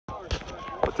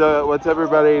What's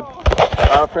everybody?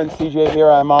 Our friend CJ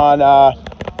here. I'm on the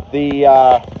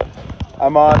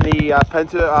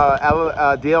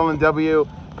DL&W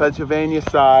Pennsylvania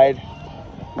side.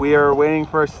 We are waiting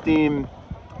for a steam.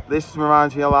 This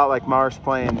reminds me a lot like Morris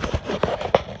Plains.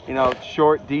 You know,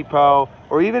 short depot,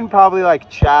 or even probably like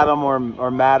Chatham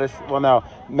or Madison. Well, no,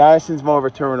 Madison's more of a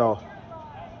terminal.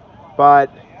 But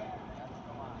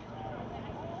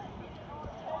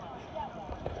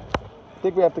I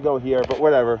think we have to go here, but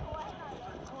whatever.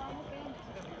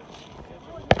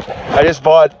 I just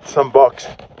bought some books.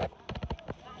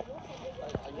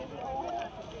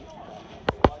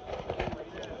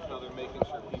 So they're making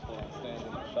sure people stand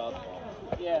in the shop.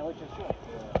 Yeah, which is good.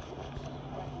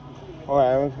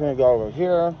 Alright, I'm just gonna go over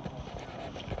here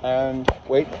and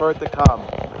wait for it to come.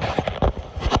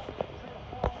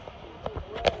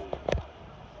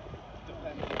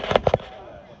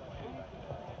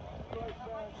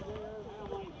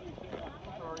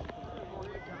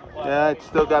 Yeah, it's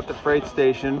still got the freight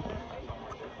station.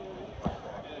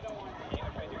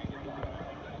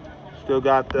 Still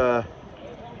got the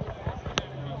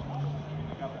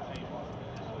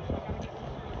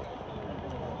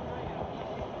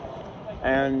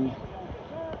and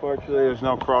fortunately there's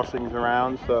no crossings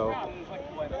around, so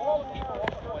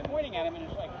Pointing at him and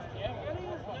it's like, yeah.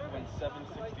 When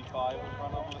 765 was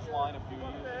run over this line a few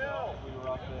years ago, we were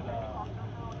up at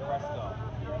Presto,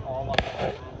 all on the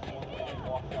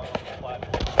walked out on the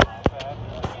platform.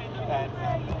 And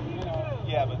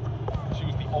yeah, but she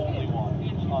was the only one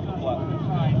on the platform.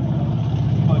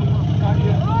 But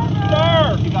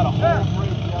sir, you got a whole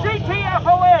bridge.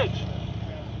 GTFOH!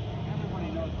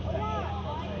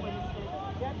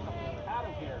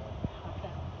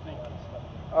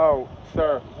 oh,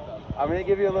 sir, I'm gonna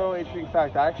give you a little interesting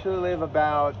fact. I actually live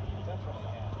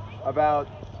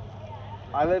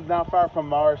I live not far from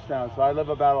Morristown, so I live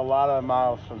about a lot of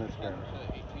miles from this river.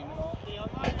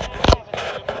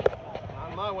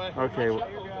 On my way. Okay,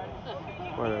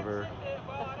 whatever.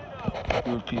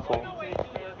 You people.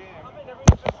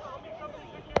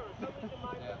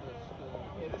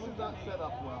 Yeah, this is not set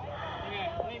up well.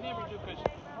 Yeah, they never do because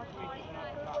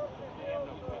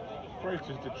First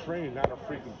is the train, not a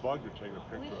freaking bug you're taking a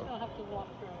We picture still of. have to walk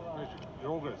through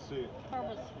You're all gonna see it.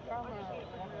 Farmers. I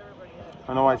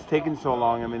don't know why it's taking so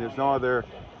long. I mean, there's no other.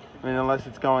 I mean, unless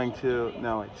it's going to.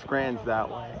 No, it Scranton's that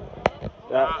way.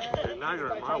 Now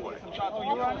you're in my way.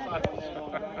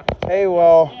 Hey,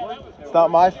 well, it's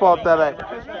not my fault that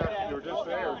You were just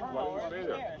there. Why didn't you stay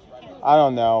there? I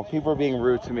don't know. People are being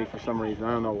rude to me for some reason.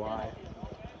 I don't know why.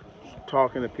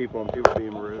 Talking to people and people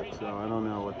being rude, so I don't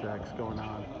know what the heck's going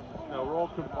on. No, we're all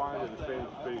confined in the same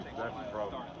space. That's the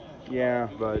problem. Yeah,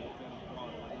 but.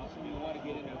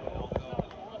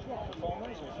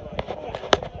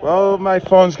 Well, my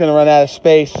phone's gonna run out of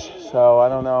space, so I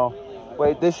don't know.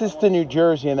 Wait, this is to New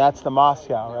Jersey and that's to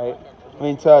Moscow, right? I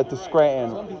mean, to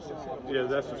Scranton. Yeah,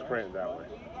 that's just Scranton that way.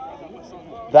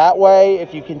 That way,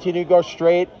 if you continue to go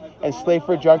straight and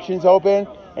Slayford Junction's open,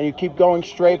 and you keep going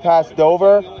straight past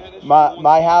Dover,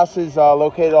 my house is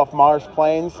located off Morris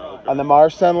Plains on the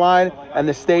Morristown line, and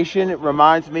the station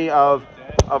reminds me of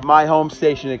my home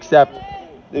station, except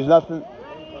there's nothing.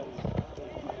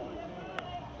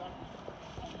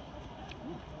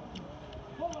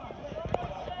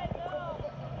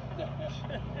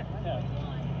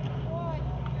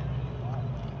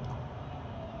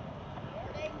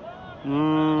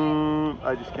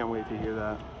 I just can't wait to hear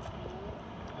that.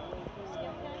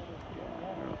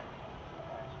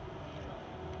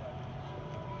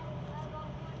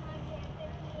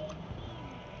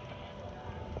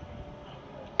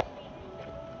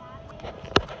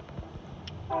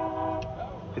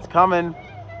 It's coming.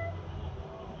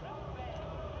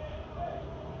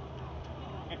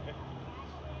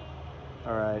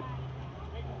 All right.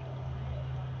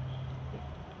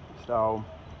 So,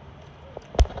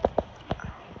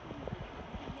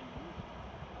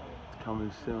 it's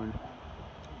coming soon.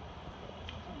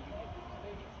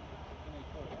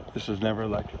 This was never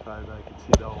electrified, but I can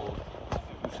see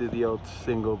the old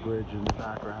single bridge in the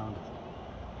background.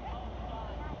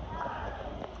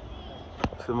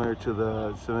 Similar to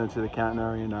the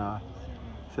catenary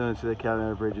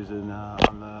bridges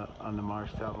on the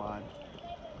Morristown line.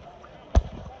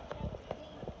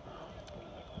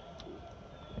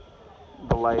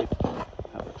 The light,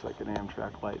 that looks like an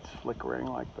Amtrak light, flickering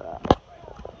like that.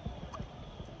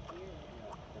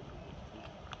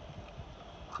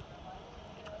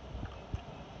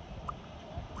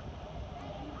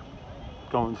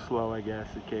 Going slow, I guess.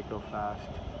 It can't go fast.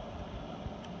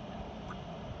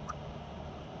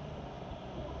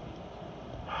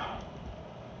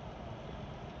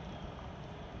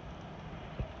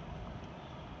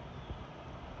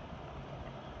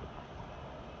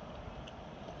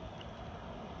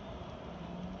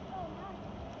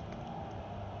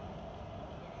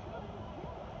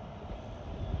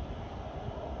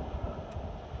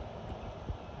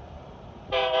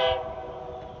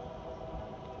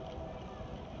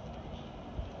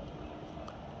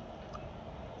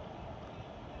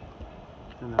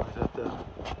 don't know, is that the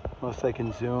most I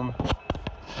can zoom?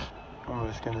 I'm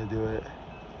just gonna do it.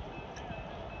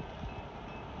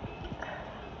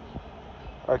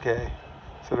 Okay,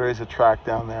 so there is a track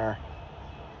down there.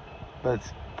 But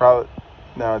it's probably,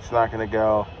 no, it's not gonna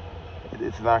go.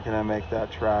 It's not gonna make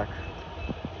that track.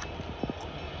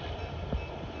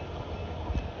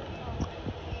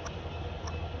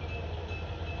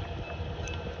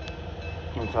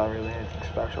 It's not really anything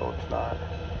special, it's not.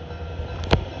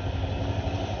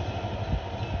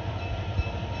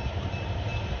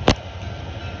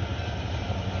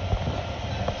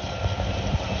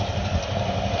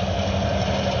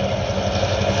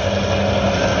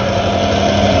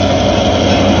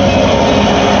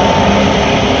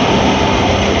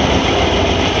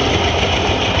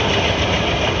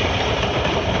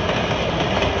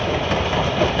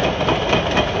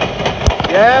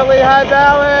 Yeah, Lehigh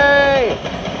Valley!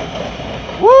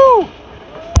 Woo!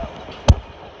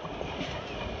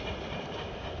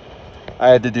 I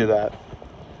had to do that.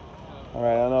 All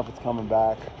right, I don't know if it's coming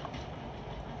back.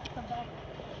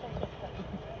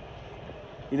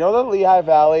 You know the Lehigh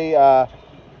Valley, wait,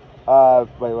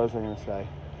 what was I going to say?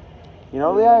 You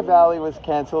know Lehigh Valley was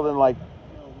canceled in like,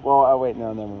 well, oh wait,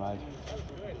 no, never mind.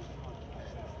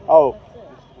 Oh,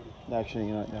 actually,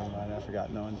 you know what, never mind, I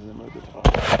forgot, no one's in the mood to talk.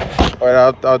 All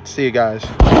right, I'll see you guys. I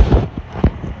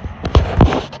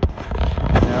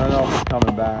don't know if it's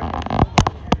coming back.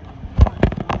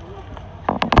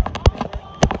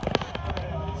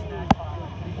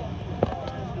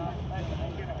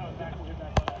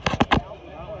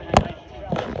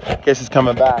 Guess it's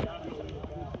coming back.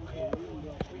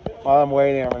 While I'm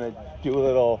waiting, I'm gonna do a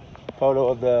little photo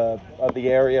of the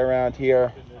area around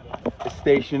here. The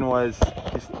station was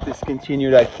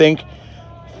discontinued, I think,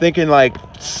 thinking like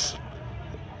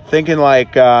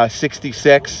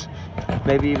 66,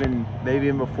 maybe even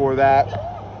before that.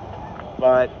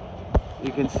 But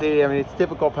you can see, I mean, it's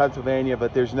typical Pennsylvania,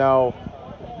 but there's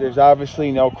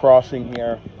obviously no crossing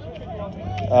here.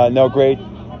 No grade.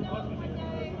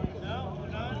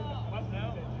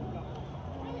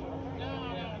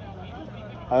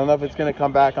 I don't know if it's going to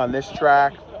come back on this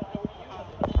track,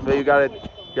 but you got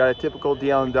a typical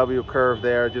DL&W curve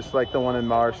there, just like the one in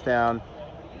Morristown.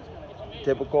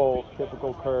 Typical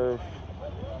curve.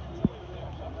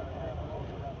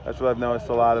 That's what I've noticed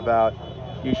a lot about.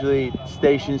 Usually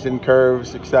stations and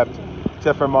curves, except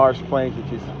for Morris Plains,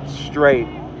 which is straight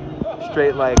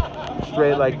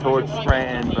like towards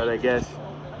Scranton. But I guess,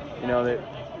 you know, that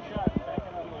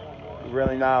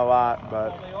really not a lot,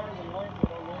 but.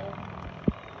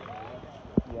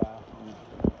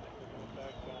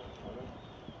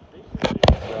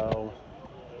 So,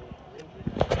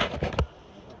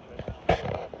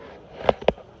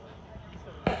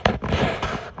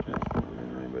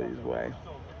 anybody's way.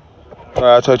 All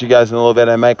right, I'll talk to you guys in a little bit.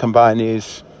 I might combine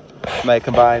these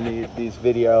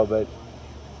video, but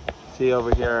see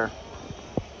over here,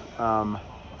 12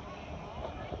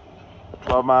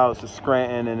 miles to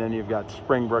Scranton, and then you've got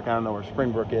Springbrook. I don't know where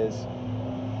Springbrook is,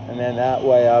 and then that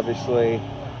way, obviously.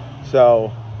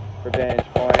 So, for Vantage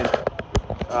Point.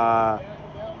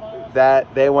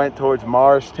 That they went towards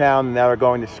Morristown, and now they're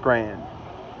going to Scranton.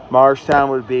 Morristown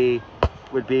would be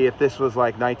if this was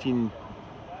like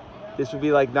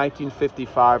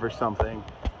 1955 or something.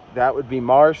 That would be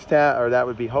Morristown, or that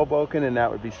would be Hoboken, and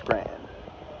that would be Scranton.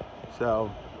 So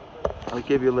I'll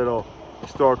give you a little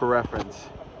historical reference.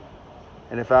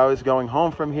 And if I was going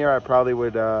home from here, I probably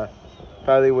would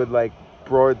like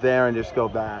board there and just go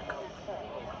back.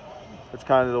 That's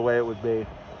kind of the way it would be.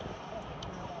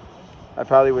 I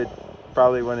probably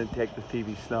wouldn't take the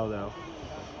PB Snow though.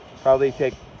 Probably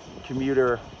take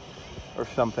commuter or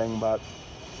something, but.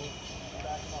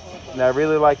 And I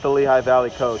really like the Lehigh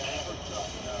Valley coach.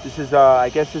 This is I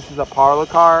guess this is a parlor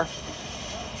car,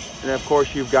 and of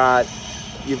course you've got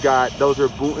those are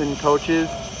Boonton coaches.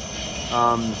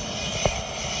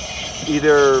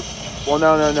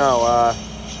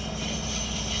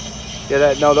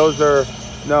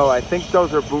 I think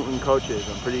those are Boonton coaches.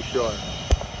 I'm pretty sure.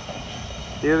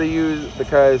 They're used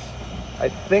because I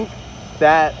think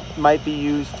that might be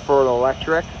used for an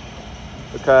electric,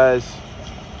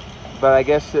 but I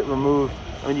guess it removed.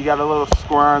 I mean, you got a little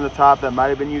square on the top that might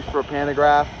have been used for a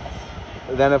pantograph.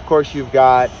 And then of course you've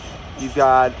got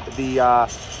the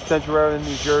Central Railroad in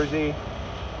New Jersey,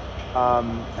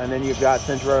 and then you've got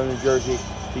Central Railroad in New Jersey,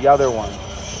 the other one.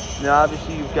 Now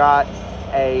obviously you've got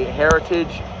a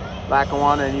Heritage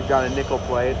Lackawanna, and you've got a nickel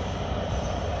plate.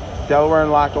 Delaware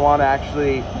and Lackawanna,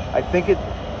 actually, I think it's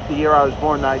the year I was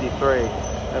born, 93.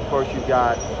 And of course you've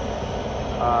got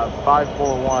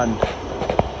 541.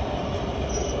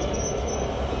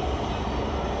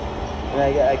 And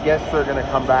I guess they're going to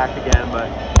come back again, but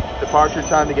departure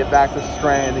time to get back to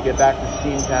Scranton, to get back to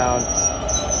Steamtown.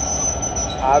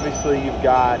 Obviously, you've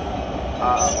got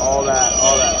all that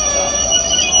stuff.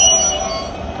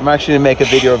 I'm actually going to make a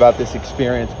video about this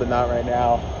experience, but not right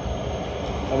now.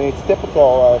 I mean, it's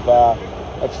typical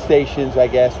of stations, I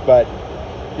guess, but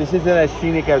this isn't as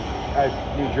scenic as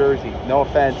New Jersey. No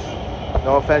offense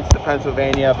to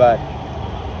Pennsylvania, but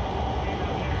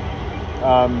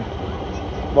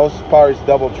most part is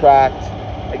double tracked.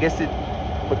 I guess it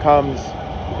becomes,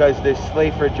 because there's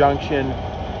Slayford Junction,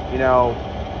 you know,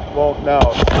 well, no,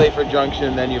 Slayford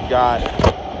Junction, then you've got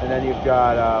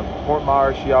Port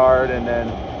Morris Yard, and then,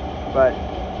 but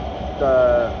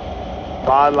the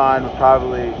bottom line would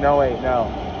probably,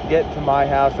 to get to my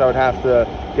house, I would have to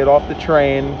get off the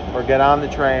train or get on the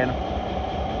train,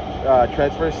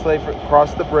 transfer to Slayford,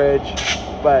 cross the bridge,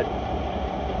 but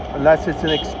unless it's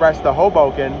an express to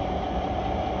Hoboken,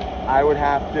 I would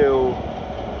have to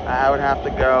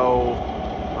go,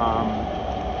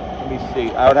 let me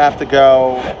see, I would have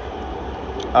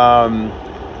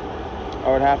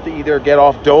to either get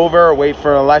off Dover or wait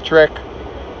for an electric,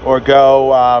 or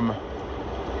go,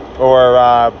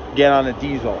 get on a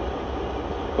diesel.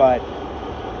 But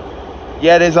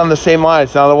yeah, it is on the same line.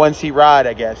 It's not a one-seat ride,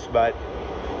 I guess, but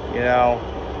you know,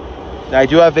 I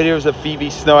do have videos of Phoebe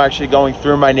Snow actually going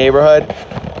through my neighborhood,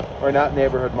 or not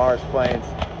neighborhood, Morris Plains.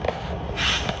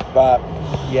 But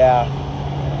yeah,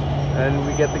 and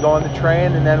we get to go on the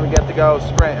train, and then we get to go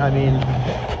Scranton. I mean,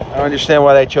 I don't understand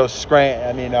why they chose Scranton.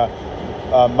 I mean,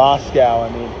 Moscow. I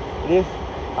mean, it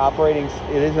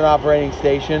is an operating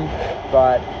station,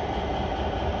 but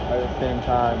at the same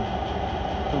time,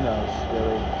 who knows,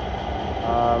 really.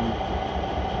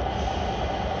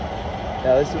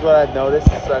 Now this is what I've noticed,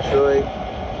 especially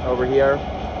over here.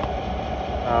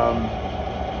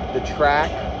 The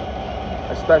track,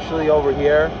 especially over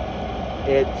here,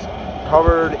 it's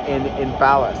covered in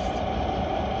ballast.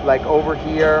 Like over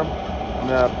here, I'm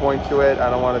gonna point to it. I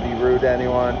don't want to be rude to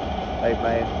anyone. Like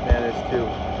my man is too.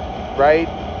 Right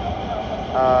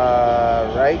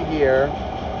here,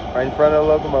 right in front of the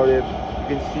locomotive, you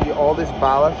can see all this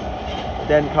ballast.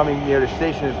 Then coming near the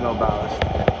station, there's no ballast.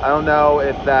 I don't know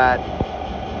if that.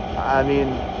 I mean,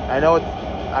 I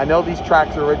know these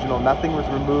tracks are original. Nothing was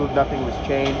removed, nothing was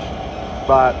changed.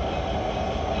 But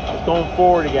it's going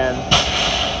forward again,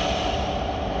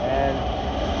 and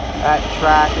that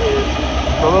track is,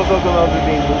 so those locomotives are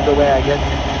being moved away. I guess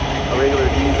a regular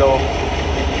diesel,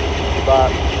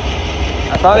 but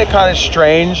I found it kind of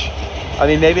strange. I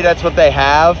mean, maybe that's what they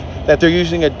have, that they're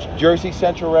using a Jersey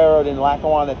Central Railroad in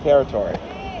Lackawanna Territory.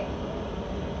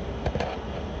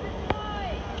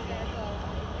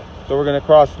 So we're gonna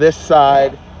cross this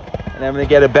side, and I'm gonna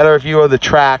get a better view of the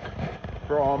track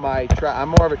for all my I'm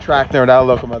more of a track nerd, not a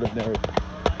locomotive nerd.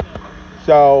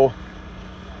 So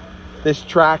this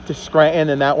track to Scranton,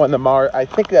 and that one to I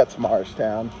think that's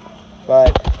Morristown, but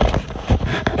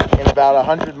in about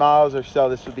 100 miles or so,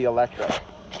 this would be electric,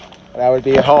 and I would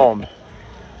be at home.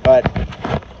 But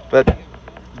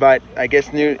I guess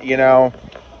you know,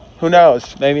 who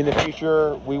knows? Maybe in the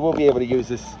future we will be able to use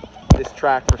this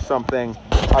track for something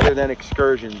other than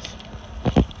excursions.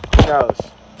 Who knows?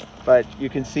 But you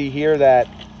can see here that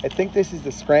I think this is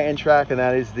the Scranton track, and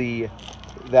that is the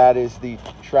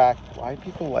track. Why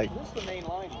people like? This is the main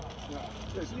line. Yeah.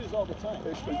 It's used all the time.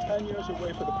 It's been 10 years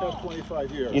away for the past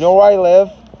 25 years. You know where I live?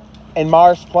 In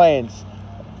Morris Plains.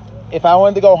 If I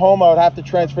wanted to go home, I would have to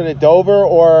transfer to Dover,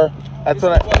 or that's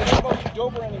what Well, they don't go to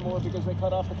Dover anymore because they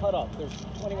cut off the cutoff. There's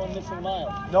 21 missing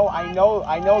miles. No, I know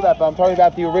that, but I'm talking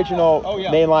about the original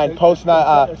main line post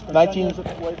 19. 19. It's been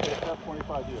 10 years away for the past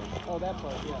 25 years. Oh, that's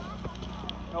right. Yeah.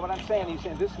 No, but I'm saying, he's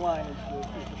saying this line is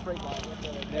the straight line.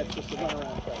 That's just a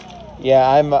runaround track. Yeah,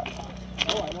 I'm. Oh, I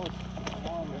know it's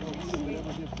long. You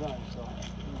never did drive, so.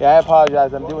 Yeah, I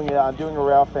apologize. I'm doing a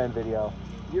Railfan video.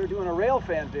 You're doing a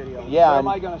Railfan video. Yeah. Where am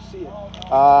I going to see it?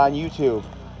 On YouTube.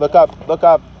 Look up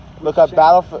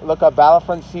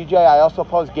Battlefront CJ. I also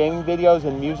post gaming videos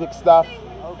and music stuff.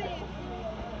 Okay.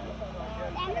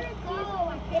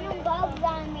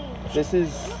 This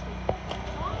is.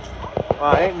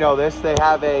 Well, I didn't know this. They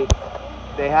have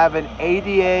an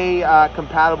ADA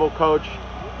compatible coach,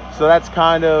 so that's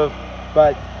kind of.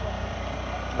 But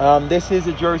this is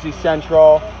a Jersey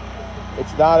Central.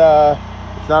 It's not a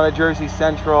Jersey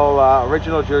Central,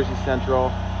 original Jersey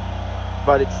Central,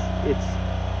 but it's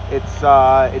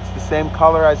the same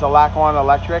color as the Lackawanna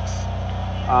Electrics,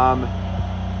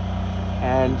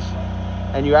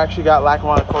 and you actually got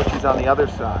Lackawanna coaches on the other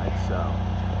side, so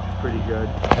it's pretty good.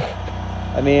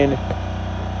 I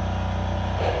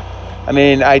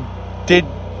mean, I did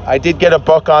I did get a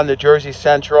book on the Jersey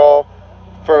Central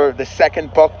for the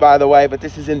second book, by the way, but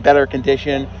this is in better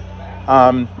condition.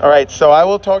 All right, so I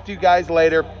will talk to you guys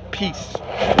later. Peace.